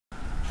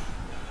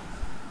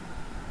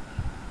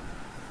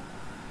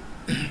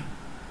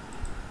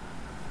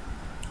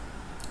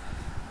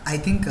I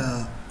think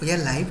we are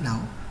live now.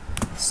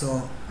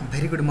 So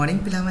very good morning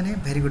पिला माने,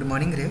 very good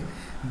morning रे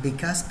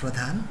विकास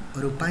प्रधान,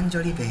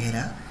 रूपांजलि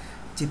बेहेरा,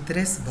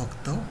 चित्रेश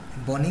भक्त,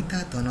 बनिता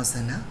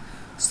तनसेना,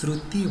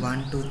 श्रुति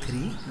 1 2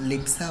 3,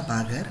 लिप्सा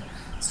बागर,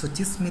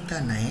 सुचिस्मिता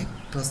नायक,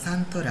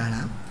 प्रशांत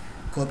राणा,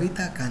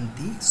 कविता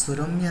कांति,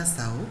 सुरम्या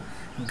साहू,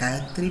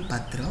 गायत्री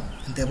पात्र,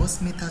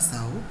 देवस्मिता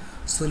साहू,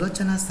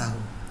 सुलोचना साहू,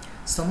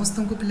 समस्त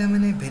को पिला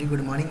माने very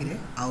good morning रे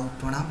आउ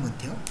प्रणाम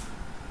मध्य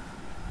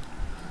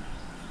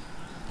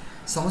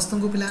समस्त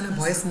को पिला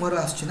वॉइस मोर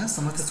आसुना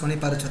समस्त शुणी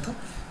पारुछ तो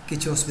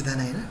किसी असुविधा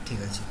ना ना ठीक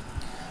अच्छे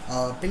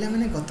पिला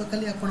माने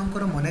गतकाली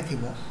आपणकर मन थी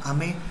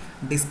आमे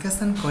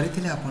डिस्कसन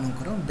करथिले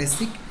आपणकर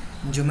बेसिक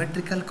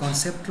ज्योमेट्रिकल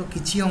कॉन्सेप्ट रो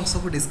किछि अंश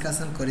को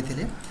डिस्कसन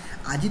करथिले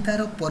आज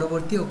तार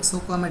परवर्ती अंश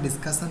को आमे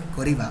डिस्कसन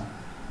करिबा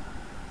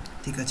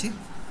ठीक अच्छे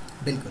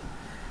बिल्कुल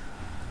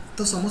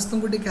तो समस्त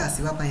को टिके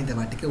आसीबा पई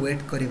देबा टिके वेट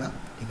करिबा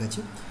ठीक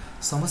अच्छे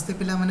समस्ते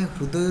पिला माने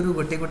हृदय रु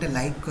गोटे गोटे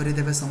लाइक करि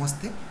देबे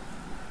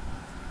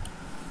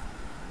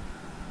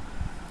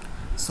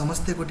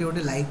समस्ते गोटे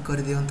गोटे लाइक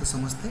कर दियंतु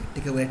समस्ते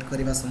टिके वेट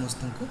करवा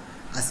समस्त को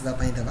आसवा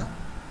पई देबा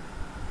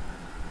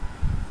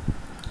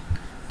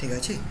ठीक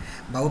अच्छे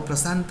बाबू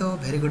प्रशांत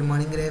वेरी गुड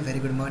मॉर्निंग रे वेरी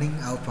गुड मॉर्निंग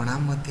आउ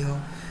प्रणाम मध्य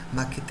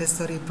माँ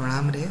खितेश्वरी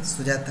प्रणाम रे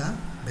सुजाता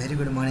वेरी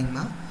गुड मॉर्निंग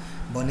माँ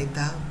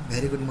बनिता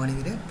वेरी गुड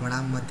मॉर्निंग रे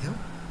प्रणाम मध्य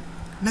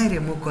नहीं रे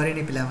मु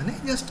करेनी पिला माने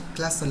जस्ट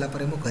क्लास सरला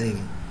परे मु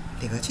करेबी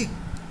ठीक अच्छे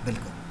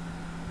बिल्कुल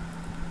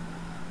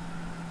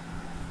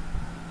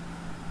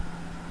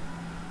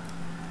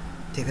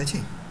ठीक अच्छे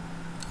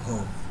हो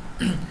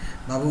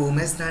बाबू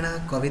उमेश राणा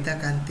कविता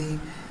कांति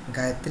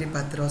गायत्री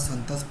पात्र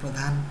संतोष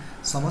प्रधान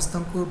समस्त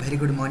को वेरी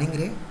गुड मॉर्निंग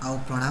रे आउ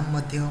प्रणाम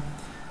मध्य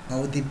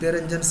बाबू दिव्य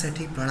रंजन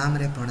सेठी प्रणाम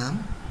रे प्रणाम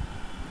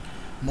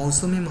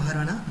मौसुमी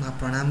महाराणा माँ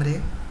प्रणाम रे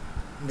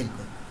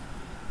बिल्कुल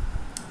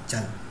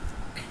चलो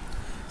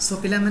सो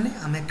पिला माने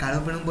आमे काल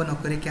विलंब न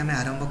करिके आमे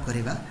आरंभ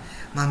करिबा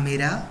माँ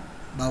मीरा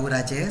बाबू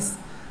राजेश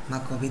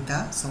माँ कविता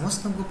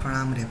समस्त को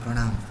प्रणाम रे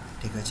प्रणाम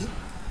ठीक अच्छे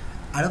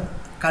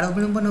काल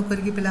विलंब न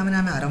करिके पिला माने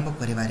आमे आरंभ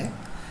करिबारे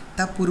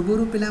ता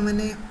पूर्वरु पिला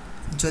माने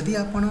जदि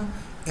आपण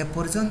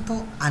एपर्यंत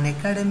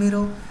अनएकाडेमी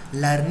रो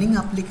लर्निंग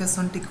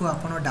एप्लिकेशन टी को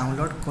आपण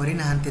डाउनलोड करि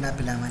नाहंती ना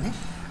पिला माने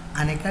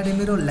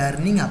अनएकाडेमी रो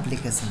लर्निंग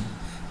एप्लिकेशन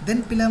देन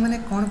पिला माने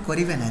कोन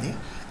करिवे ना रे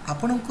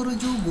आपणकर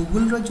जो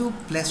गूगल रो जो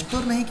प्ले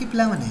स्टोर नहीं कि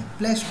पिला माने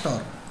प्ले स्टोर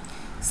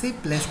से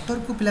प्ले स्टोर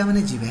को पिला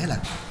माने जिवे हला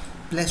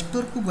प्ले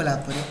स्टोर को गला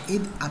परे ए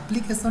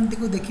एप्लिकेशन टी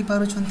को देखि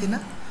पारो छंती ना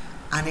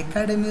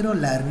अनएकाडेमी रो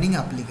लर्निंग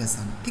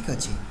एप्लिकेशन ठीक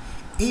अछि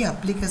ए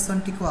एप्लिकेशन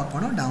टी को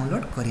आपण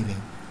डाउनलोड करिवे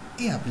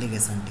ए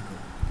एप्लिकेशन टी को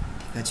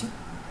ठीक अछि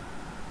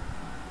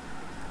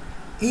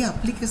ए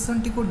एप्लिकेशन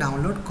टी को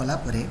डाउनलोड कला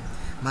परे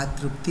माँ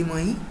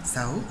Truptimayee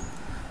Sahu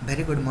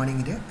very good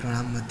morning रे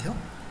प्रणाम मध्य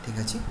ठीक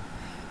अछि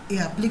ए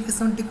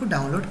एप्लिकेशन टी को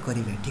डाउनलोड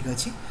करिवे ठीक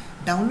अछि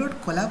डाउनलोड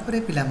कला परे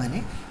पिला माने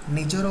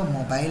निजर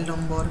मोबाइल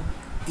नंबर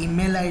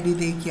ईमेल आईडी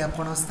दे कि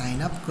आपण साइन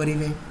अप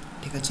करिवे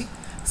ठीक अछि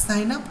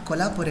साइन अप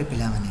कला परे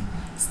पिला माने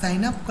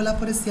साइन अप कला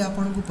परे से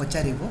आपण को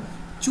पचारिबो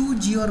चूज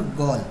योर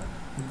गोल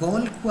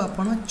को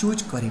आपण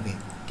चूज करिवे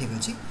ठीक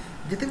अछि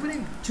जते माने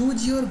चूज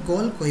योर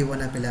गोल कहबो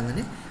ना पिला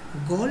माने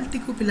गोल टी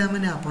को पिला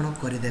माने आपण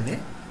करि देबे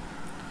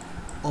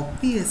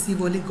ओपीएससी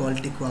बोली गोल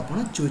टी को आपण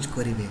चूज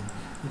करिवे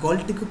गोल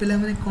टी को पिला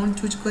माने कोन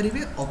चूज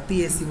करिवे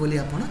ओपीएससी बोली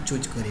आपण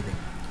चूज करिवे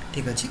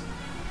ठीक अछि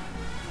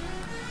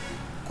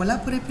कला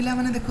परे पिला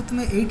माने देखो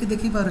तुमे एठी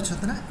देखि पारो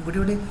छत ना गोटे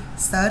गोटे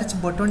सर्च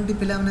बटन टी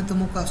पिला माने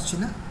तुमको आछी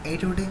ना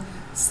एठी गोटे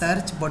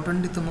सर्च बटन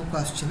टी तुमको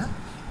आछी ना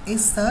ए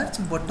सर्च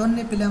बटन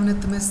ने पिला माने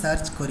तुमे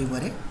search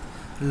करिवरे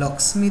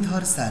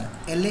Lakshmidhar sir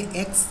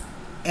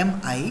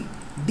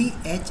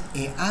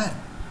LAXMIDHAR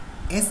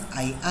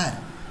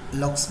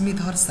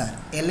Lakshmidhar sir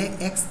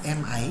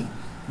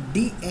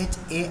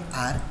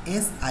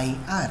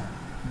LAXMIDHAR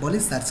बोली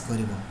सर्च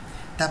करिवो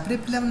तापरे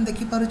पिला माने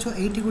देखि पारुछो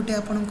एठी गोटे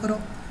आपनकर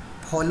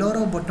फॉलो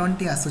रो बटन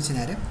टी आसुछि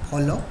ना रे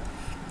फॉलो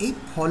ए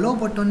फॉलो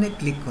बटन ने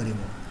क्लिक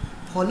करिवो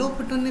फॉलो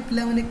बटन ने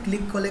पिला माने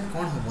क्लिक कले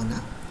कोन होबो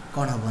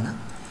ना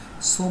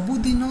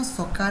सबुदिन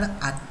सकाळ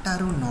 8टा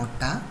रु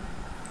 9टा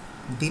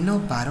दिन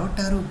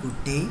 12टा रु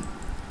 1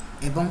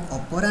 एवं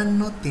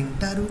अपराह्न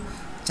 3टा रु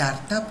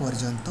 4टा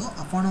पर्यंत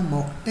आपण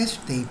मॉक टेस्ट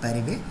दे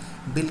पारिबे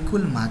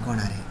बिल्कुल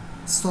मागणा रे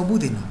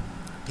सबुदिन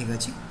ठीक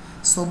अछि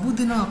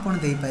सबुदिन आपण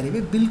दे पारिबे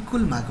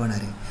बिल्कुल मागणा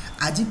रे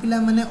आज पिला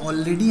माने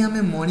ऑलरेडी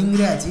हमें मॉर्निंग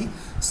रे आज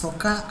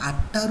सकाळ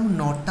 8टा रु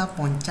 9टा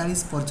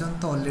 45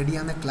 पर्यंत ऑलरेडी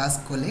हमें क्लास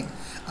कले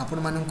आपण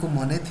माननको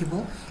मने थिबो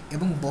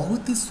एवं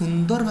बहुत ही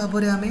सुंदर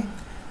भाबरे हमें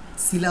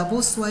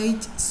सिलेबस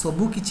वाइज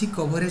सबू किछि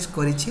कवरेज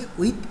करिछे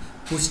विथ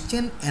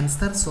क्वेश्चन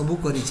आंसर सबू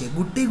करिछे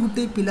गुटे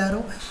गुटे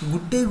पिलारो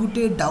गुटे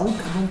गुटे डाउट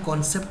एवं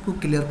कांसेप्ट को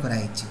क्लियर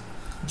कराइछे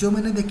जो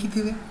मैंने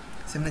देखिथिबे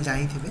से मैंने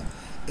जानिथिबे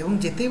एवं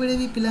जेते बेले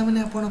भी पिला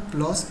माने आपण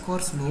प्लस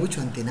कोर्स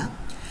नउछंती ना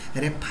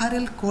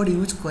रेफरल कोड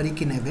यूज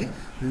करिकि नेबे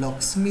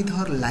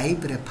लक्ष्मीधर लाइव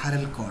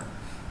रेफरल कोड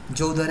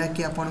जो द्वारा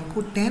कि आपण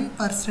को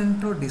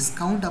 10% रो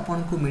डिस्काउंट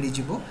आपण को मिली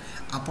जिवो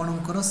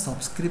आपणकर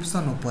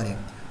सब्सक्रिप्शन उपरे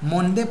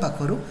मंडे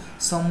पाखरु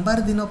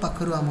सोमवार दिन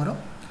पाखरु हमरो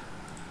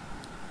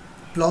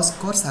प्लस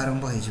कोर्स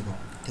आरंभ हो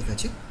ठीक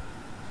अच्छे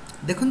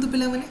देखंतु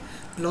पिला माने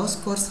प्लस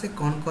कोर्स रे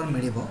कौन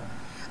मिलिबो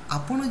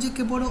आपण जे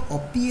केवल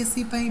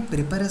ओपीएससी पई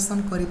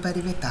प्रिपरेशन करि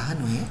परिबे ताहा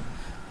नुहे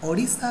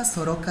ओडिशा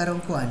सरकार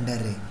को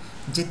अंडर रे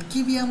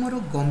जेतकी भी हमरो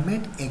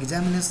गवर्नमेंट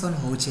एग्जामिनेशन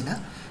होछि ना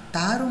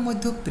तारो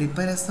मध्य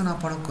प्रिपरेशन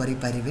आपण करि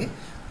परिबे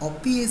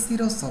ओपीएससी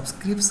रो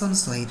सब्सक्रिप्शन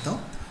सहित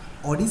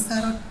ओडिशा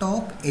रो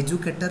टॉप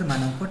एजुकेटर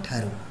मानको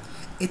ठारू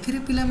एथिरे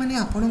पिला माने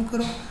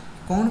आपणकर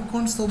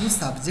कौन सब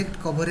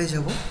सब्जेक्ट कवरेज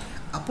हो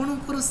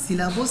आपणकर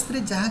सिलेबस रे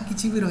जहाँ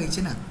किछि भी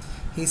रही ना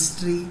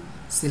history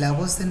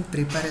syllabus and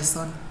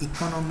preparation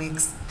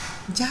economics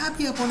जहाँ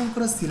भी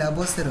आपणकर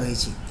सिलेबस रही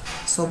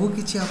सबु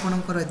किछि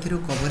आपणकर एथिरो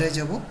कवरेज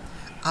हो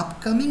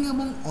अपकमिंग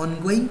एवं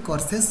ऑनगोइंग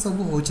कोर्सेस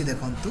सब होछि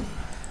देखंतु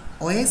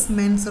ओएस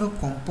मेंस रो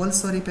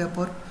कंपलसरी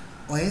पेपर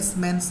ओएस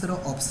मेंस रो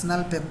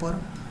optional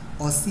paper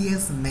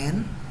OCS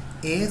main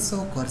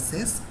ASO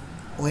courses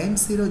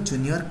OMC रो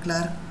junior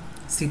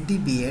Clark city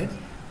BEd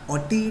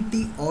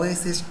OTET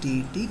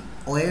ओएसएसटीईटी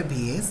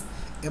ओएवीएस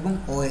एवं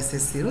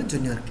ओएसएससी रो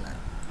जूनियर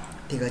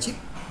क्लार्क ठीक अछि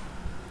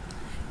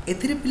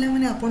एथिरे पिला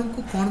माने आपन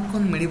को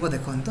कौन मिलिबो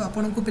देखंतु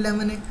आपन को पिला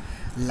माने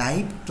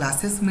लाइव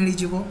क्लासेस मिली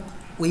जिवो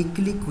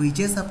वीकली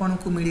क्विजेस आपन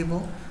को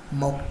मिलिबो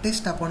मॉक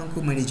टेस्ट आपन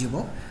को मिली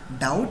जिवो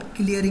डाउट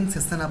क्लियरिंग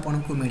सेशन आपन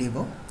को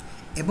मिलिबो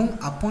एवं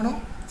आपन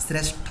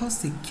श्रेष्ठ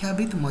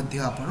शिक्षाविद मध्य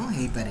आपन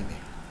हेई परिबे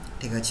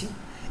ठीक अछि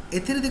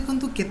एथिरे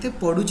देखंतु केते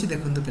पडुछि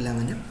देखंतु पिला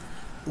माने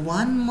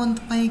 1 मंथ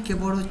पाई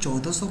केवल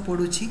 1400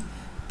 पडुछि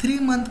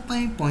 3 मंथ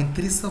पाई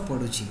 3500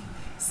 पडुछि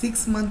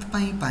 6 मंथ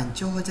पाई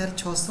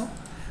 5600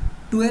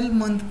 12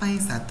 मंथ पाई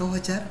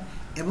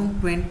 7000 एवं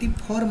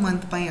 24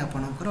 मंथ पाई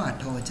आपनकर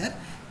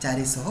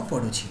 8400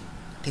 पडुछि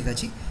ठीक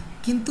अछि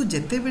किंतु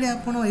जेते बेले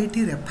आपण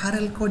एठी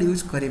रेफरल कोड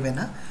यूज करिवे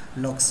ना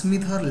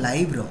लक्ष्मीधर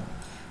लाइव रो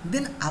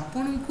देन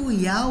आपण को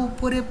या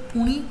ऊपर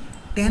पुनी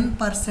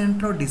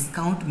 10% रो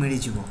डिस्काउंट मिली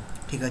जिवो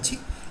ठीक अछि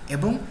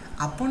एवं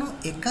आपण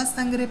एका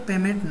संगे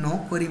पेमेंट न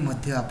करी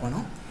मध्य आपण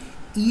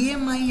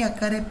ईएमआई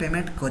आकार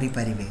पेमेंट करि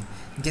परिबे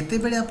जेते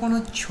बेले आपण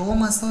 6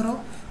 मासरो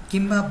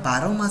किंबा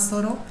 12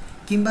 मासरो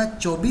किंबा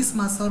 24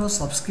 मासरो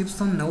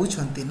सब्सक्रिप्शन नौ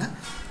छंती ना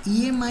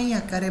ईएमआई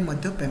आकार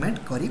मध्य पेमेंट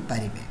करि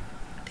परिबे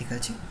ठीक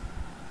अछि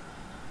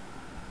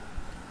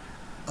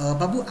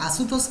बाबू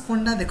आशुतोष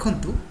पंडा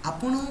देखंतु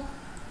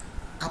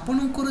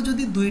आपणकर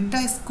जदि दुईटा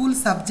स्कूल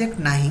सब्जेक्ट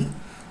नाही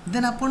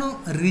देन आपण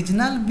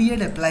रीजनल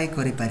बीएड अप्लाई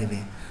करि परिबे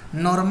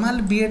नॉर्मल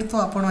बीएड तो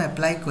आपण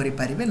अप्लाई करि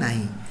परिबे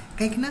नाही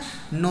कहिकना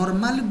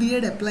नॉर्मल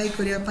बीएड अप्लाई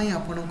करिया पई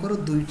आपणकर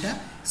दुईटा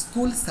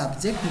स्कूल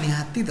सब्जेक्ट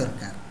निहाती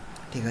दरकार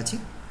ठीक अछि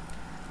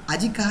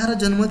आज कहार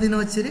जन्मदिन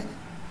अछि रे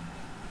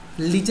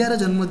लिजार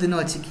जन्मदिन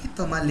अछि कि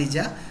तो मा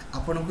लिजा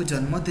आपण को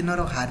जन्मदिन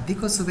रो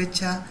हार्दिक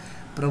शुभेच्छा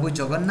प्रभु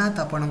जगन्नाथ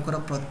आपणकर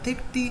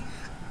प्रत्येकटी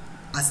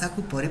आशा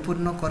को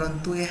परिपूर्ण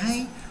करंतु एहाई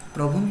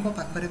प्रभु को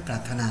पाखरे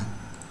प्रार्थना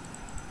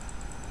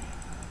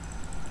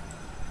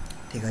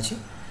ठीक अछि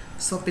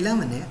सो पिला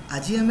माने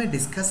आज आम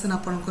डिस्कसन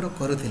आपणकर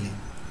करूथिले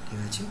ठीक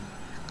अछि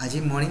आज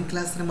मॉर्निंग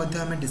क्लास रे मध्ये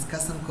आम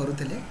डिस्कसन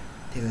करूथिले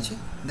ठीक अछि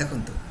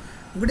देखंतु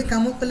गोटे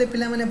काम कले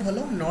पिला माने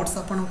भलो नोट्स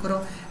आपणकर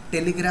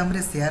टेलीग्राम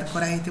रे शेयर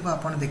करा हेतिबो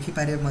आपण देखि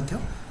पारे मध्ये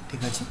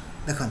ठीक अछि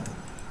देखंतु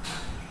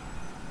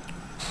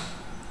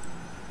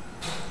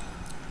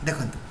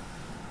देखंतु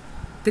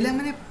पिला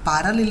माने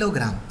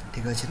पैरेललोग्राम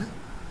ठीक अछि ना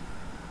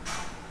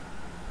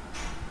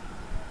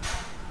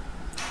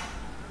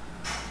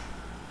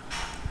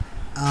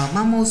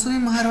माँ मौसुमी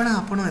महाराणा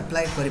आपण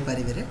अप्लाई करि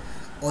परिबे रे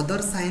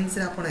अदर साइंस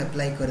रे आपण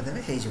अप्लाई कर देबे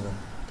हे जबो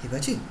ठीक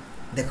अछि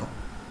देखो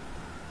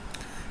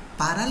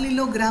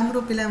पैरेललोग्राम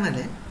रो पिला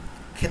माने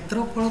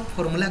क्षेत्रफल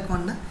फार्मूला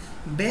कोन ना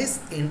बेस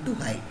इनटू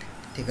हाइट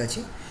ठीक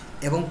अछि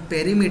एवं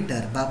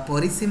पेरीमीटर बा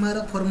परिसीमा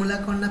रो फार्मूला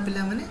कोन ना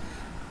पिला माने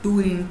 2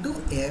 into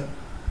a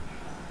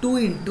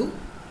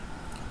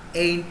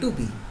into b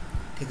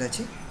ठीक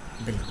अछि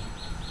बिल्कुल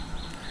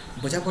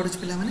बुझा पड़छ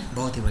पिला माने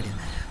बहुत ही बढ़िया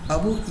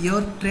बाबू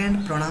योर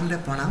ट्रेंड प्रणाम रे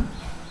प्रणाम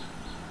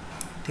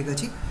ठीक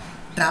अछि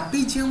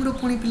ट्रापेजियम रो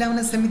पुनी पिला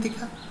माने समिति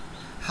का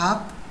half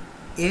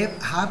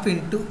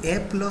into a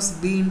plus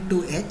b into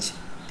h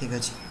ठीक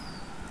अछि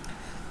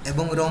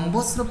एवं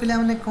रोम्बस रो पिला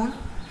माने कोन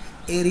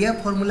एरिया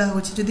फार्मूला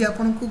होछि जदि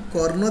आपन को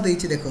कर्ण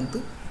देछि देखंतु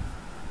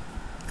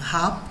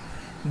हाफ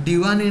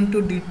d1 into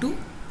d2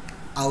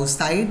 आउ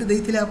साइड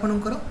देथिले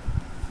आपनकर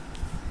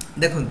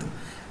देखंतु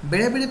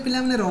बेले बेले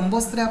पिला माने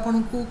रोम्बस रे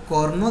आपन को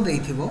कर्ण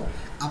देथिबो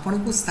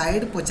आपन को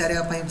साइड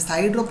पचारिया पई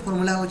साइड रो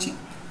फार्मूला होछि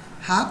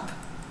half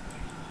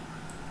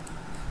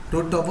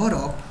root over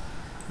of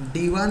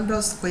d1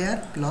 row square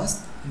plus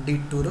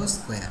d2 row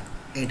square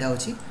एटा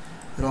होछि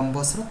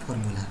रोम्बस रो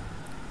फार्मूला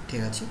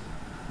ठीक अछि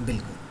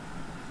बिल्कुल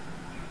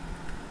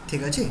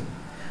ठीक अछि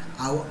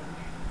आउ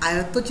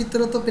आयत चित्र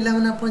तो पिला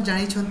माने आपन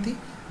जानि छंती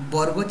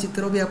वर्ग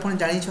चित्र भी आपन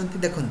जानि छंती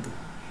देखंतु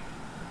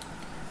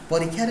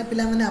परीक्षा रे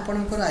पिला माने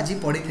आपनकर आज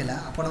पढिथिला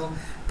आपन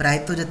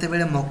प्रायतो जते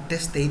बेले मॉक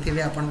टेस्ट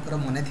देइथिबे आपनकर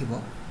मने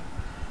थिबो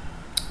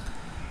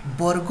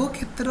वर्ग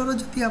क्षेत्र रो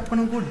जति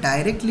आपन को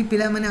डायरेक्टली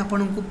पिला माने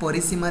आपन को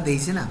परिसीमा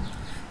देइछे ना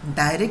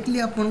डायरेक्टली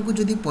आपन को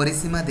जदि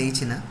परिसीमा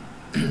देइछे ना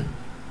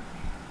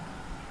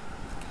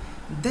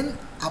देन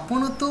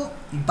आपन तो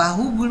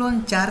बाहु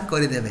गुणन 4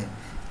 कर देबे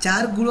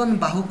 4 गुणन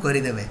बाहु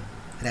करदेवे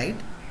राइट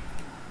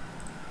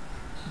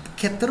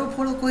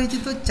क्षेत्रफल कही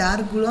तो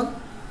 4 गुणन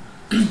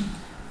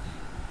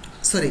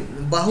सॉरी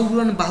बाहु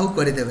गुणन बाहु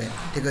करदेवे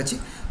ठीक अच्छे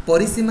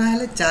परिसीमा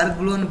हेले 4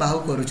 गुणन बाहु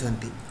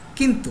करूछंती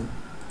किंतु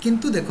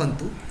किंतु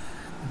देखंतु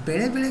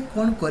बेले बेले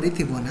कौन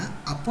करिथिबो ना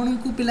आपन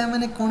को पिला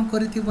माने कौन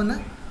करिथिबो ना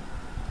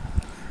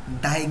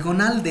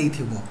डायगोनाल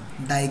देइथिबो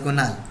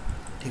डायगोनाल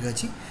ठीक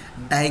अच्छे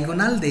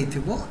डायगोनाल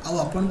देइथिबो आ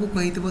आपन को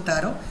कहिथिबो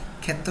तार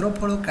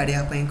क्षेत्रफल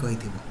काढिया पई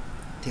कहिथिबो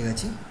ठीक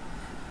अच्छे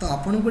तो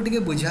आपन को टिके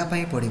बुझा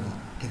पई पड़िबो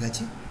ठीक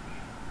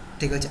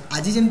अच्छे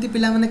आज जमती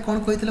पिला माने कौन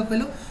कहिथिला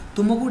कहलो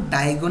तुमको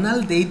डायगोनाल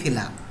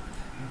देइथिला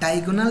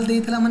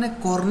माने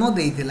कर्ण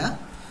देइथिला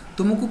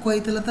तुमको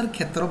कहिथिला तार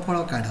क्षेत्रफल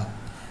काढ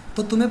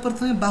तो तुम्हें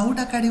प्रथमे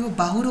बाहुटा काढिबो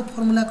बाहुर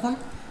फॉर्मूला कौन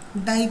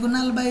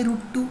डायगोनाल बाय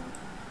रूट 2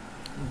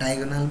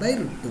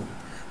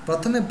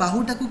 प्रथमे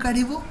बाहुटा को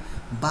काढिबो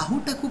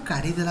बाहुटा को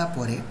काढी देला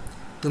परे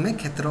तुम्हें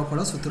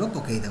क्षेत्रफल सूत्र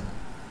पकई देबो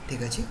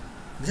ठीक अच्छे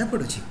बुझा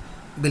पड़ुछि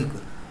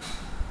बिल्कुल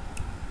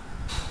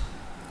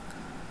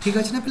ठीक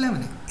अच्छे ना पिला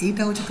माने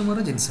एटा होछि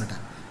तुमरो जिनसटा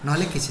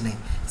नहले किछि नै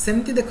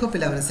सेमती देखो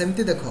पिला माने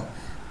सेमती देखो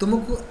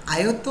तुमको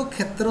आयत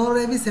क्षेत्र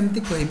रे भी सेमती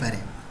कहि पारे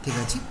ठीक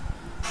अच्छे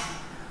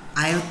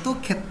आयत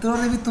क्षेत्र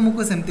रे भी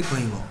तुमको सेमती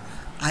कहइबो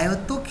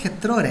आयत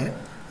क्षेत्र रे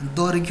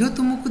दैर्घ्य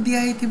तुमको दिया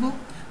हेतिबो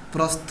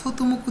प्रस्थ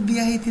तुमको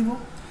दिया हेतिबो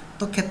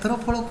तो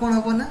क्षेत्रफल कोन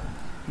हबो ना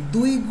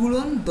 2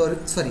 गुणन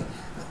सॉरी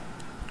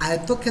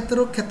आयत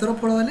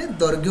क्षेत्रफल हेले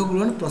दैर्घ्य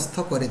गुणन प्रस्थ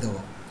कर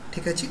देबो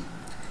ठीक अच्छे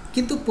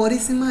किंतु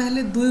परिसीमा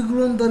हेले 2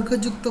 गुणन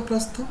दैर्घ्य युक्त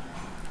प्रस्थ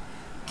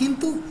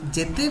किंतु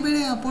जेते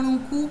बेले आपन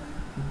को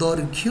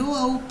दैर्घ्य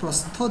आ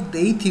प्रस्थ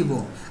देइथिबो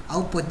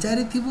आ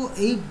पचारिथिबो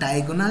ए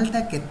डायगोनालटा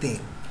केते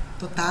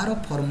तो तार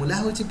फॉर्मूला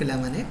होची पिला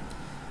माने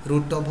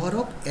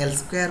 √(L²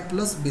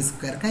 +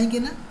 B² कहीं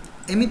ना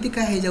एमिति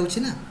का हे जाउछि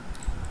ना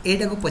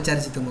एटा को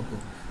पचारछि तुमको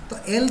तो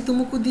L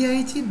तुमको दिया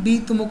हेछि B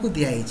तुमको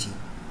दिया हेछि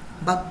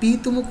बा P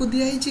तुमको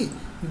दिया हेछि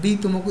B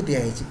तुमको दिया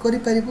हेछि करि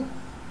परिबो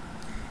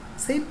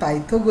सेही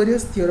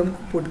पाइथागोरस थ्योरम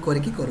को पुट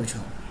करके करूछ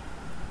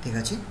ठीक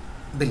अछि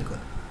बिल्कुल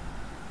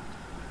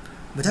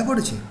बुझा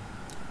पड़ुछि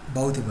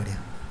बहुत ही बढ़िया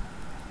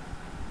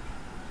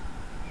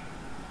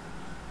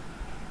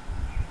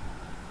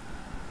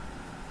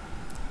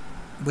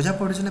बुझा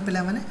पड़ुछि ना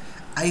पिला माने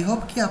आई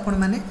होप कि आपण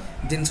माने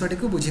जिनसटी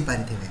को बुझी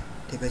पारिथिबे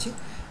ठीक अछि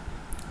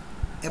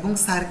एवं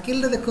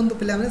सर्किल रे देखंतु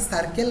पिला माने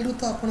सर्किल रु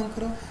तो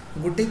आपनकर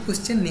गुटे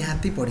क्वेश्चन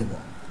निहाती पड़िबो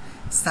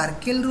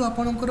सर्किल रु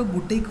आपनकर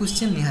गुटे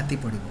क्वेश्चन निहाती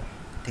पड़िबो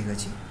ठीक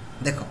अछि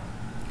देखो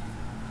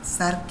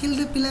सर्किल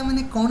रे पिला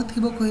माने कोन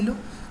थिबो कहिलो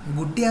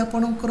गुटे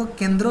आपनकर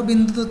केंद्र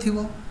बिंदु तो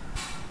थिबो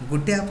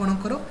गुटे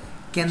आपनकर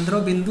केंद्र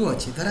बिंदु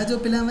अछि धरा जो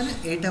पिला माने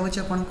एटा होछि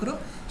आपनकर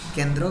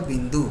केंद्र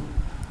बिंदु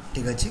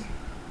ठीक अछि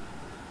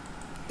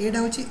एटा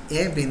होछि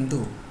ए बिंदु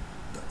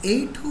तो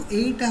एठू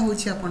एटा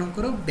होछि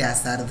आपनकर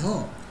व्यासार्ध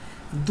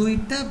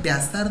दुईटा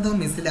व्यासार्ध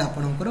मिसिले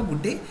आपनकर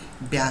गुटे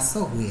व्यास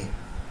हुए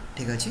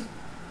ठीक अछि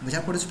बुझा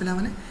पड़ुछ पिला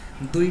माने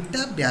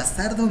दुईटा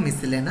व्यासार्ध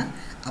मिसिले ना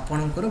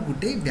आपनकर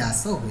गुटे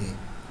व्यास हुए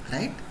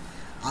राइट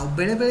आ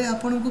बेले बेले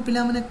आपन को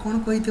पिला माने कोन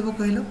कहिथिबो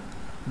कहिलो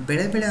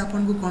बेले बेले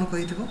आपन को कोन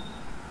कहिथिबो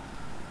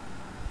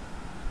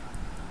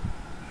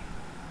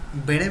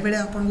बेले बेले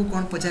आपन को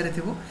कोन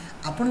पचारिथिबो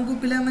आपन को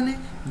पिला माने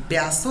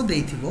व्यास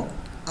देइथिबो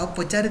आ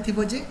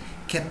पचारिथिबो जे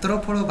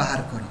क्षेत्रफल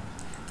बाहर करो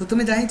तो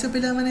तुम जानिछ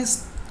पिला माने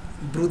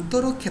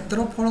वृत्तर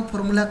क्षेत्रफल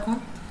फॉर्मूला कौन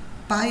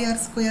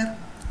πr²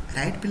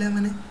 राइट पिला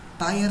माने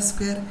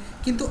πr²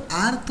 किंतु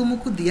r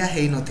तुमको दिया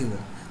है नथिबो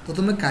तो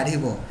तुम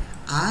काढिबो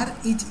r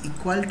इज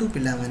इक्वल टू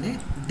पिला माने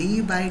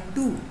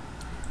d/2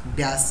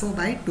 व्यास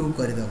बाय 2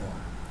 कर देबो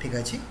ठीक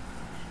अछि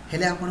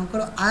हेले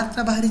आपनकर r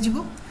ता बाहरी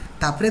जिवो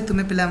तापरे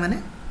तुम पिला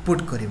माने पुट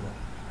करिवो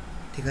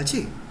ठीक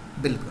अछि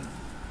बिल्कुल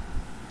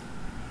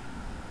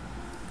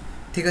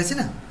ठीक अछि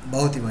ना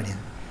बहुत ही बढ़िया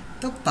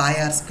तो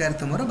πr²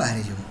 तुमरो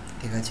बाहरी जिवो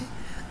ठीक अछि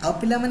आ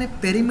पिला माने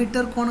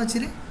पेरीमीटर कोन अछि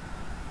रे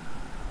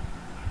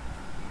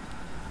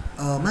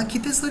मा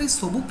खितेश्वरी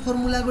सब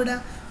फॉर्मूला गुडा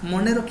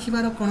मने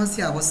रखिबार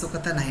कोनोसी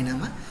आवश्यकता नाही ना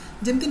मा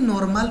जेमति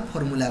नॉर्मल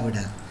फॉर्मूला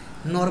गुडा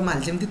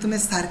नॉर्मल जेमति तुमे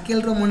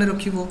सर्कल रो मने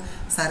रखिबो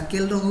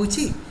सर्कल रो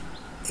होची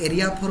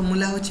एरिया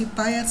फॉर्मूला होची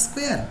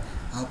πr²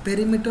 आ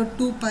पेरीमीटर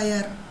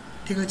 2πr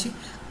ठीक अछि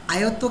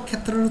आयत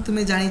क्षेत्र रो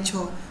तुमे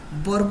जानिछो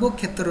वर्ग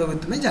क्षेत्र रो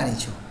तुमे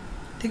जानिछो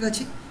ठीक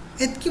अछि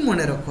एतकी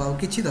मने रखो आ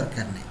किछि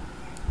दरकार नै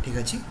ठीक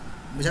अछि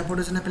बुझा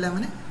पड़ुछ ना पिला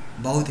माने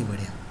बहुत ही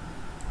बढ़िया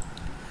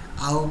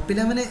आउ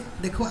पिला माने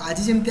देखो आज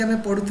जेमति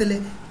हमें पढुतले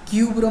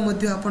क्यूब रो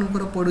मध्ये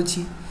आपनकर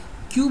पढुछि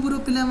क्यूब रो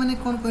पिला माने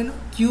कोन कहलो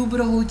क्यूब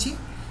रो होछि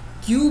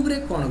क्यूब रे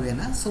कोन होय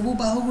ना सब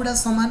बाहु गुडा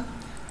समान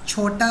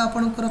छोटा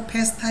आपनकर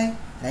फेस थाए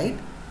राइट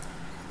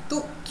तो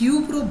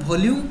क्यूब रो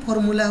वॉल्यूम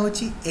फार्मूला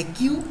होछि a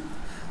क्यूब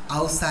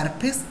आउ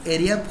सरफेस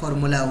एरिया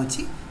फार्मूला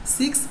होछि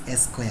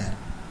 6a²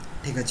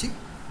 ठीक अछि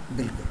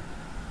बिल्कुल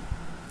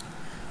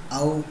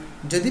आउ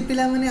जदि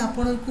पिला माने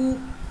आपन को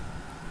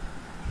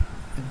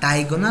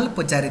डायगोनाल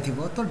पचारि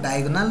थिबो तो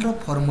डायगोनाल रो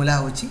फार्मूला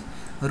होछि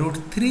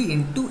 √3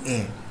 *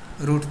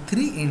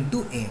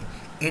 a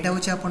एटा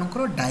होछि आपन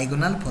को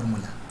डायगोनाल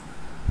फार्मूला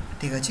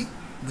ठीक अछि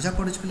बुझा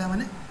पड़ुछ पिला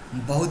माने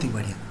बहुत ही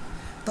बढ़िया।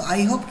 तो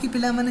आई होप कि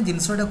पिला माने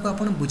जिनसटा को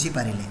आपण बुझी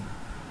पारिले,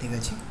 ठीक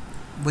अछि,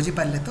 बुझी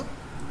पारले तो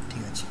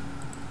ठीक अछि।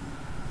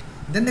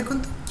 देन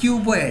देखंतु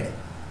क्यूबॉइड,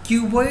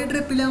 क्यूबॉइड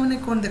रे पिला माने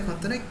कोन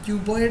देखंतु ना,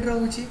 क्यूबॉइड रो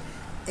होची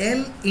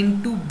L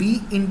into B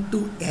into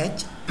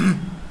H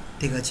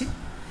ठीक अछि,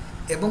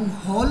 एवं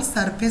होल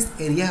सरफेस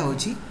एरिया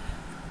होची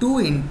 2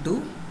 into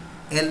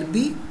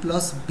LB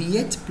plus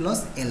BH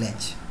plus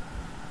LH।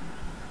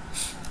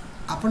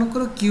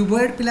 आपणकर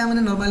क्यूबॉइड पिला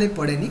माने नॉर्मली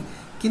पड़ेनी,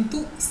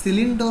 किंतु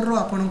सिलिंडर रो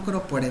आपणकर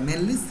पड़े,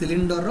 मेनली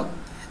सिलिंडर रो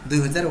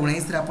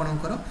 2019 रे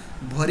आपणकर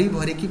भरी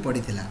भरी की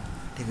पड़ीथिला,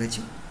 ठीक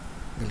अछि,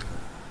 बिल्कुल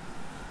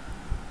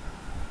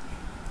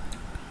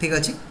ठीक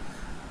अछि।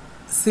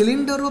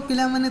 सिलिंडर रो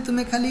पिला माने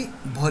तुमे खाली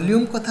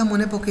वॉल्यूम कथा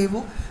मने पकेइबो,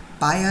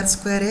 पाई आर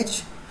स्क्वायर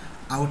एच,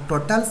 आउ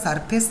टोटल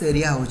सरफेस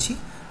एरिया होची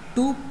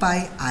 2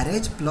 पाई R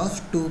H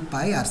plus 2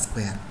 pi are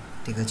square,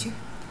 ठीक अछि।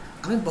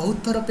 आमे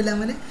बहुत थर पिला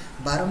माने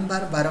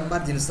बारंबार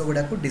बारंबार जिनस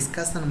गुडा को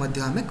डिस्कशन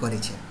मध्य आमे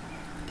करिछे,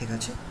 ठीक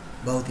अछि,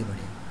 बहुत ही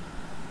बढ़िया।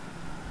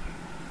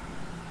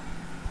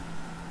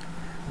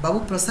 बाबू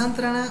प्रशांत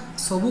राणा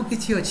सबु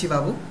किछि अछि,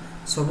 बाबू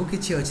सबु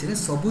किछि अछि रे,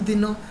 सबु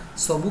दिन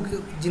सबु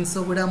जिनस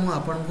गुडा मु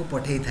आपन को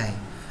पठेई थाए,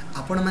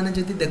 आपण माने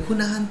जदि देखु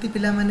नाहंती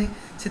पिला माने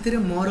सेतिरे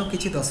मोर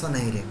किछि दोष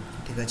नाही रे,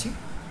 ठीक अछि,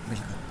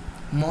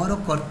 बिल्कुल मोर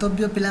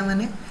कर्तव्य पिला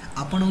माने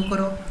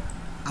आपणकर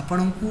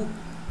आपणको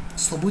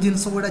सबु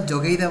जिनस गुडा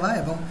जगेई देबा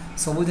एवं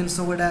सबु जिनस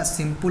गुडा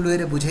सिंपल वे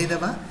रे बुझेई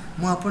देबा,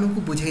 मु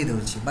आपणको बुझेई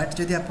दउछि, बट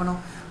जदि आपण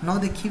न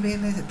देखिबे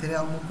ने सेतिरे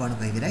आ मु कोन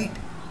कहबी, राइट,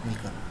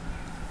 बिल्कुल।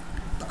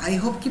 तो आई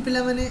होप कि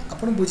पिला माने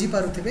आपण बुझी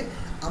पारुथिबे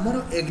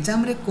हमर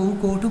एग्जाम रे को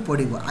कोठु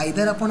पडिबो,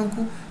 आइदर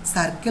आपणको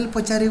सर्कल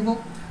पचारिबो,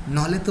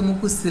 नहले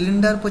तुमको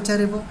सिलिंडर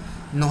पचारिबो,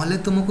 नहले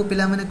तुमको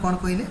पिला माने कोन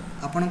कहिले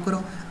आपणकर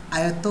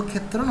आयत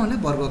क्षेत्र नहले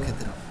वर्ग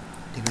क्षेत्र,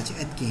 ठीक अछि,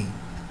 एतकी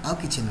आ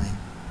किछि नै,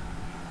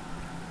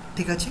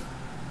 ठीक अछि।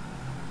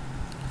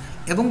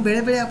 एवं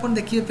बेले बेले आपण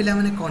देखिए पिला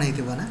माने कोन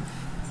हेतिबो ना,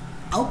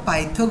 आ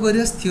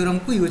पाइथागोरस थ्योरम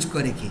को यूज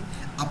करके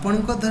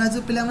आपणको धरा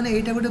जो पिला माने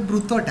एटा गोटे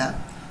वृत्तटा,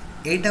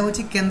 एटा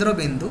होछि केंद्र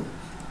बिंदु,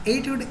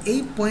 एटा गोटे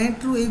एई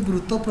पॉइंट रु एई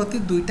वृत्त प्रति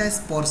दुईटा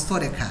स्पर्श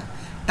रेखा,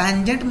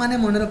 टांजेंट माने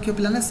मन रखियो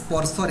पिला ना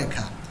स्पर्श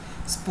रेखा,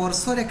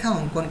 स्पर्श रेखा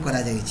अंकन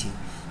करा जाइछि।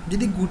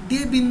 यदि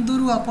गोटे बिंदु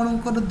रु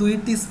आपणकर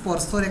दुईटी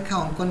स्पर्श रेखा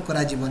अंकन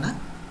करा जिवो ना,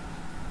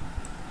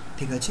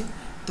 ठीक अछि,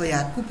 तो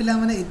याकू पिला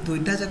माने ए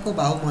दुईटा जाक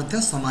बाहु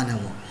मध्य समान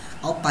हेबो,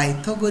 आ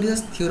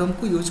पाइथागोरस थ्योरम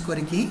को यूज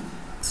करके ही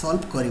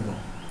सॉल्व करिवो,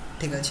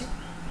 ठीक अछि,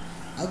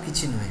 आ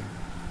किछि नै,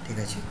 ठीक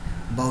अछि,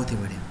 बहुत ही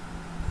बढ़िया।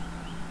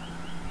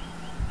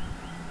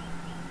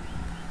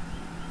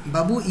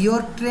 बाबू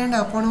योर ट्रेंड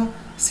आपण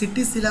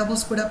सिटी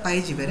सिलेबस कोडा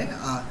पाई जिबे रे,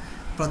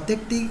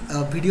 प्रत्येकटी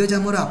वीडियो जे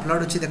हमर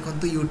अपलोड अछि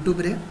देखंतु यूट्यूब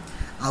रे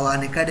आ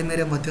अनएकाडेमी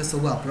रे मध्ये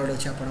सब अपलोड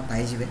अछि, आपण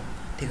पाई जिबे,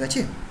 ठीक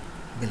अछि,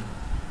 बिल्कुल।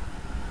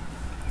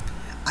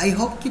 आई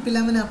होप कि पिला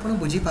माने आपण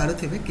बुझी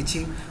पारुथिबे,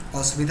 किछि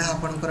असुविधा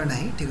आपणकर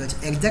नाही, ठीक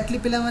अछि। एक्जेक्टली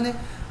पिला माने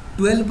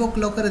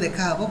 12 रे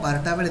देखा हबो,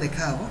 12टा बेले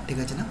देखा हबो, ठीक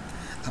अछि ना।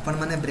 आपण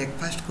माने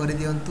ब्रेकफास्ट करि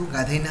दियंतु,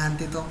 गाधै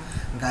नाहंती तो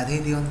गाधै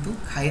दियंतु,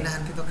 खाइ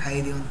नाहंती तो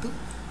खाइ दियंतु,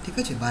 ठीक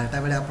अछि,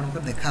 12टा बेले आपणकर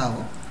देखा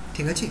हबो,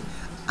 ठीक अछि।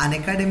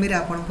 अनएकाडेमी रे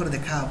आपणकर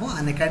देखा हबो,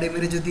 अनएकाडेमी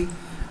रे जदि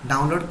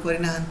डाउनलोड करि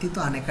नाहंती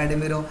तो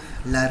अनएकाडेमी रो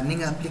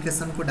लर्निंग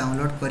एप्लीकेशन को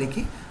डाउनलोड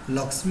करिकि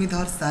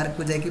लक्ष्मीधर सर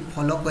को जाकि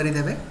फॉलो करि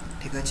देबे,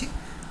 ठीक अछि।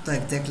 तो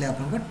एक्जेक्टली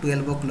आपनको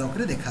 12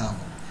 रे देखा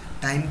हबो,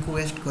 टाइम को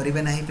वेस्ट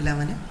करिवे नाही पिला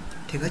माने,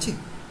 ठीक अछि।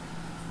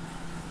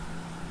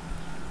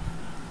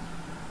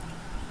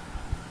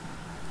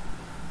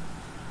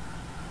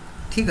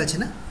 ठीक अछि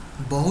ना,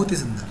 बहुत ही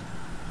सुंदर।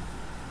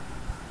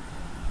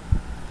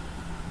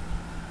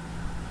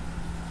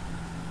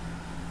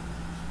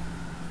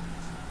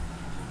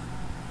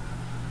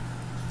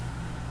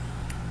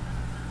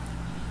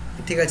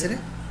 ठीक अच्छे रे,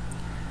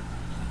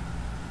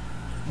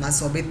 माँ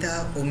सबिता,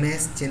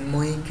 उमेश,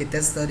 चिन्मयी,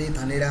 कितेश्वरी,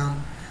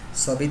 धनीराम,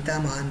 सबिता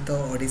महांत,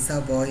 ओडिशा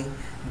बॉय,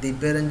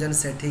 दिव्यरंजन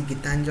सेठी,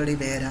 गीतांजलि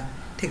बेहेरा,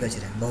 ठीक अच्छे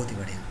रे, बहुत ही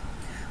बढ़िया।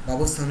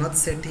 बाबू सनत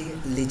सेठी,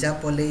 लीजा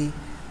पलई,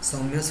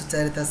 सौम्य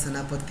सुचारिता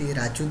सेनापति,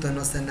 राजू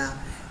धनसेना,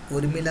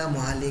 उर्मिला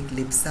महालिक,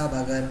 लिप्सा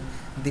बागर,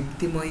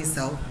 दीप्तिमयी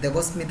साहू,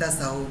 देवस्मिता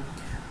साहू,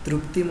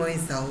 तृप्तिमयी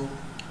साहू,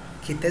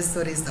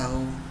 कितेश्वरी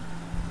साहू,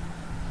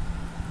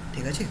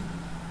 ठीक अच्छे,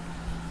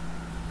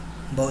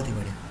 बहुत ही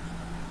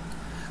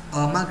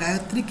बढ़िया। माँ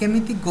गायत्री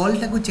केमिति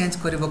गोलटा को चेंज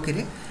करबो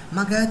कि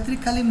माँ गायत्री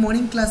खाली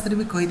मॉर्निंग क्लास रे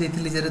भी कही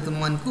देथिली जे तुम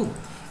मानकू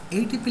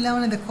एठी पिला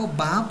माने देखो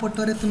बाँ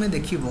पटरे तुमे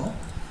देखिबो,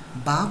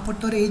 बाँ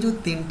पटरे ए जो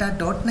 3टा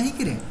डॉट नहीं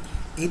कि रे,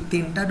 ए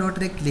 3टा डॉट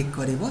रे क्लिक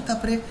करिवो,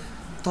 तापरे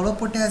तळ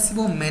पटे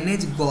आसीबो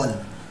मैनेज गोल,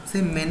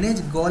 से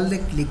मैनेज गोल रे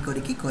क्लिक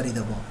करके करि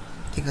देबो,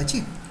 ठीक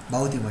अछि,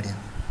 बहुत ही बढ़िया।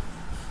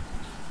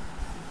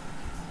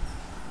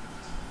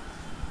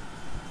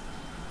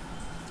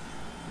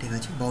 ठीक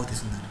अछि, बहुत ही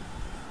सुंदर।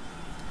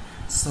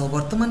 सो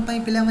वर्तमान पाई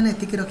पिला माने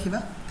एतिकी रखिबा।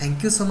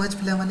 थैंक यू सो मच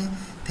पिला माने,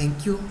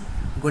 थैंक यू,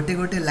 गोटे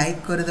गोटे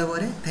लाइक कर देबो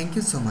रे, thank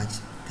you so much,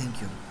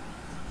 thank you.